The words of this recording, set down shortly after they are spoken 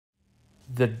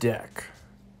the deck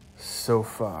so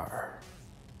far.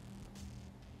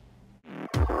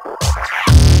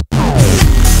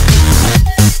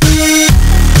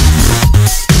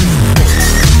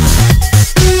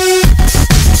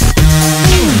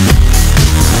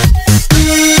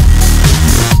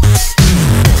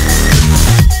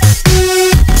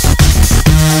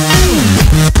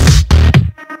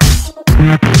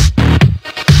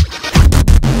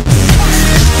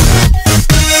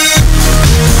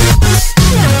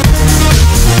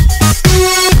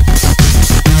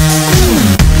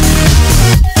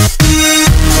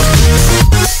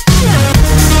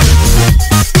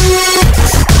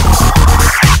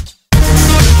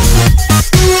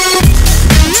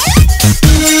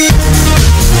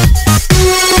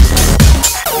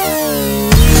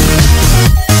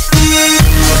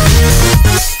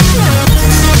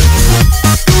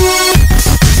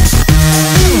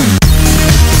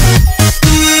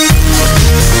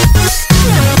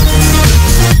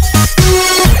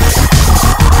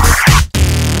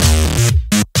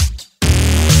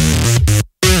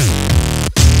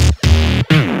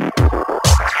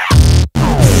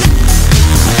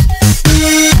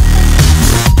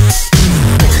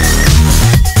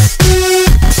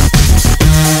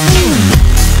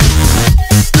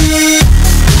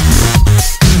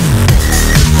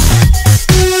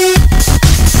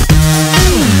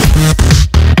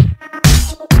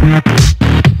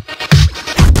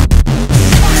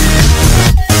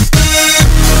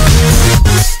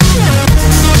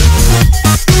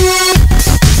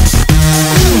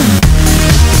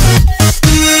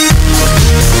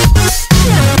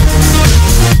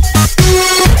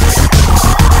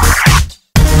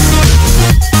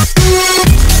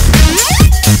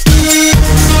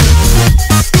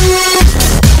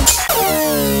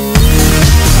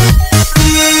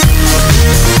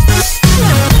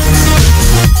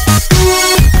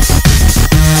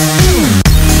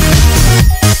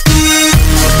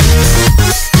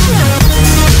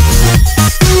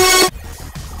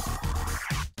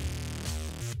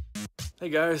 Hey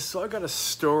guys, so I got a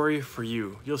story for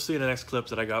you. You'll see in the next clip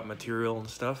that I got material and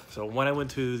stuff. So when I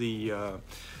went to the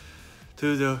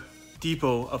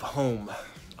depot of home,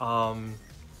 I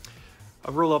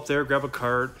roll up there, grab a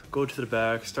cart, go to the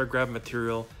back, start grabbing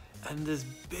material, and this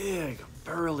big,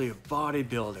 burly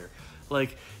bodybuilder,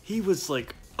 like he was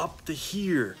like up to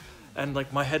here, and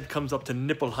like my head comes up to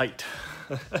nipple height.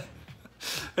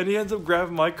 And he ends up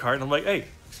grabbing my cart, and I'm like, hey,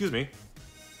 excuse me.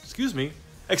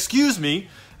 And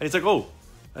he's like, oh.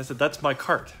 I said, that's my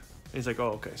cart. And he's like,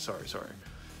 oh, okay, sorry.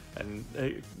 And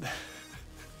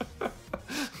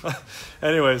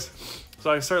anyways,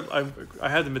 so I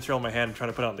had the material in my hand trying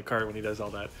to put it on the cart when he does all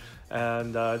that.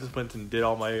 And I just went and did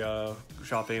all my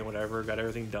shopping and whatever, got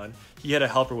everything done. He had a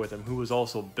helper with him who was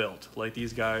also built. Like,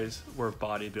 these guys were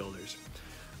bodybuilders.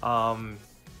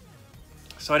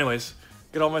 So anyways,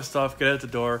 get all my stuff, get out the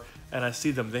door, and I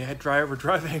see them. They were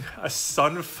driving a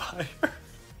Sunfire.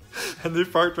 And they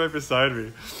parked right beside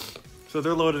me. So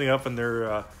they're loading up in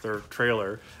their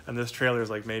trailer, and this trailer is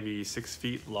like maybe 6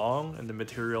 feet long, and the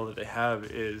material that they have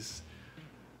is, I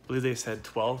believe they said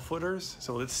 12 footers,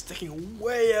 so it's sticking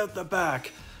way out the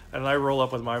back. And I roll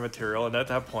up with my material, and at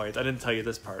that point, I didn't tell you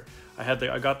this part.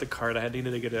 I got the cart. I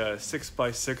needed to get a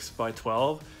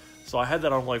 6x6x12, so I had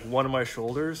that on like one of my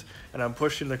shoulders, and I'm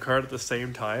pushing the cart at the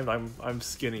same time. I'm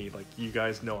skinny, like you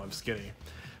guys know I'm skinny,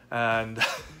 and.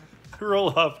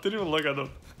 Roll up, didn't even look at them.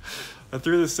 I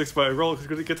threw the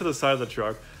 6x, get to the side of the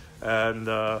truck, and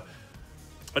I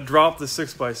dropped the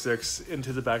 6x6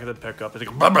 into the back of the pickup, and,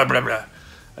 blah, blah, blah, blah.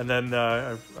 And then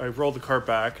I roll the cart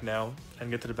back now and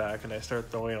get to the back, and I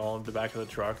start throwing it all in the back of the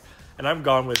truck, and I'm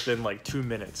gone within like 2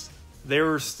 minutes. They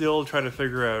were still trying to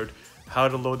figure out how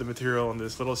to load the material in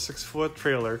this little 6-foot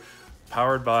trailer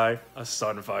powered by a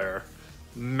Sunfire.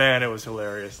 Man, it was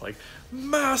hilarious. Like,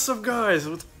 massive guys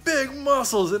with big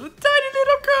muscles in a tiny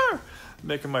little car,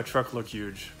 making my truck look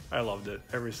huge. I loved it,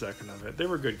 every second of it. They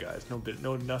were good guys,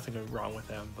 nothing wrong with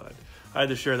them, but I had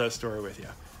to share that story with you.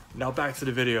 Now back to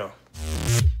the video.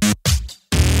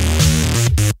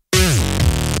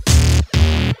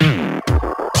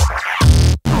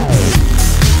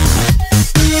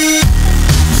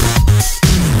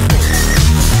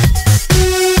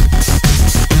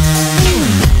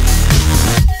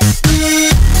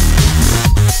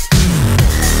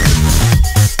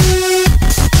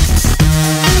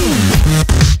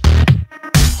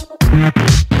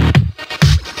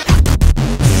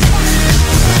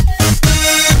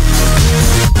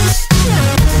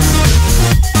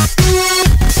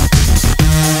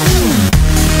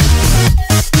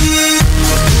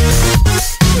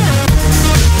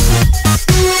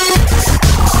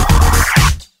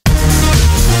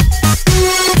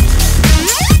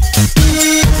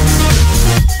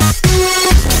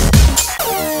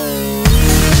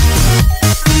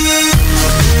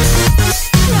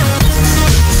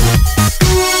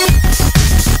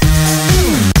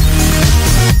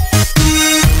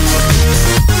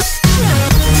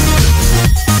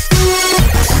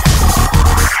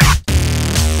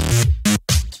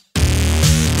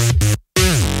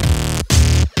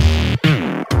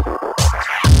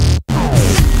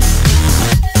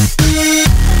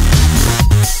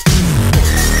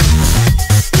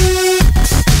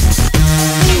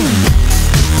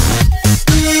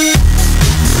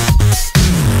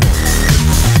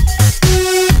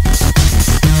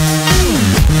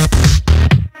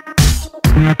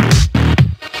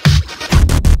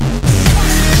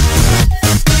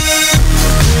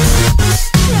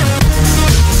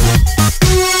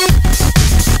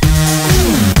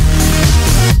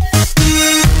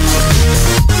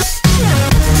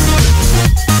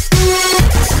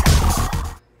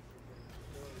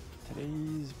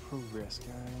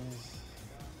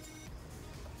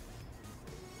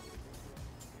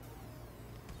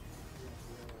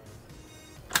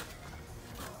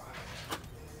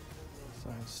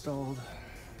 installed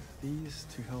these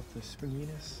to help the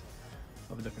springiness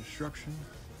of the construction.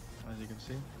 As you can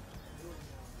see,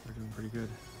 we're doing pretty good.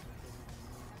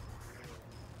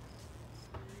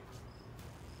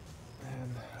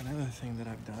 And another thing that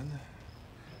I've done,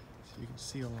 so you can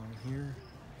see along here,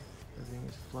 everything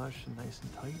is flush and nice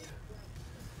and tight.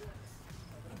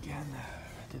 Again,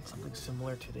 I did something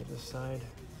similar to the other side,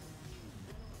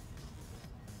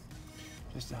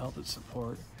 just to help it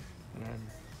support, and then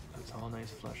it's all nice,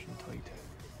 flush and tight.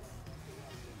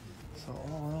 So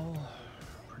all in all,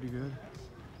 pretty good.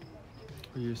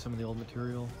 We used some of the old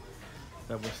material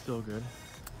that was still good,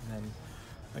 and then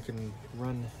I can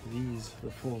run these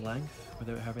the full length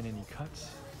without having any cuts,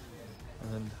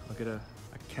 and then I'll get a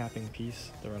capping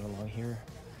piece to run along here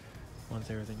once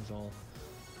everything's all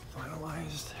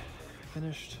finalized,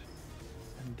 finished,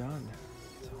 and done.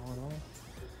 So all in all,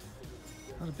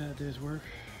 not a bad day's work.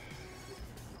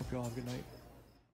 Hope you all have a good night.